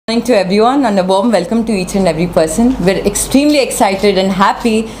Morning to everyone and a warm welcome to each and every person. We're extremely excited and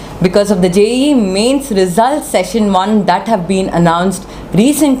happy because of the JEE Mains results session 1 that have been announced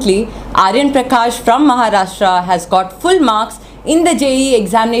recently. Aryan Prakash from Maharashtra has got full marks in the JEE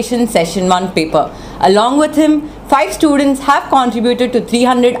examination session 1 paper. Along with him, 5 students have contributed to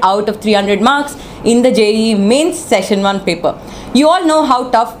 300 out of 300 marks in the JEE Mains session 1 paper. You all know how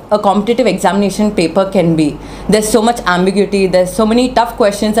tough a competitive examination paper can be. There's so much ambiguity, there's so many tough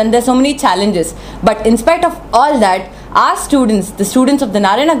questions and there's so many challenges. But in spite of all that, our students, the students of the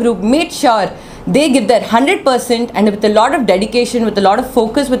Narayana group, made sure they give their 100% and with a lot of dedication, with a lot of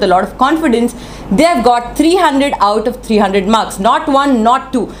focus, with a lot of confidence, they have got 300 out of 300 marks. Not one,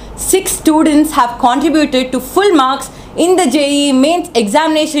 not two. 6 students have contributed to full marks in the JEE Mains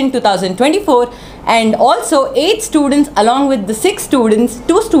examination 2024, and also 8 students along with the 6 students,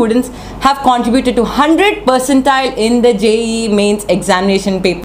 2 students have contributed to 100 percentile in the JEE Mains examination paper.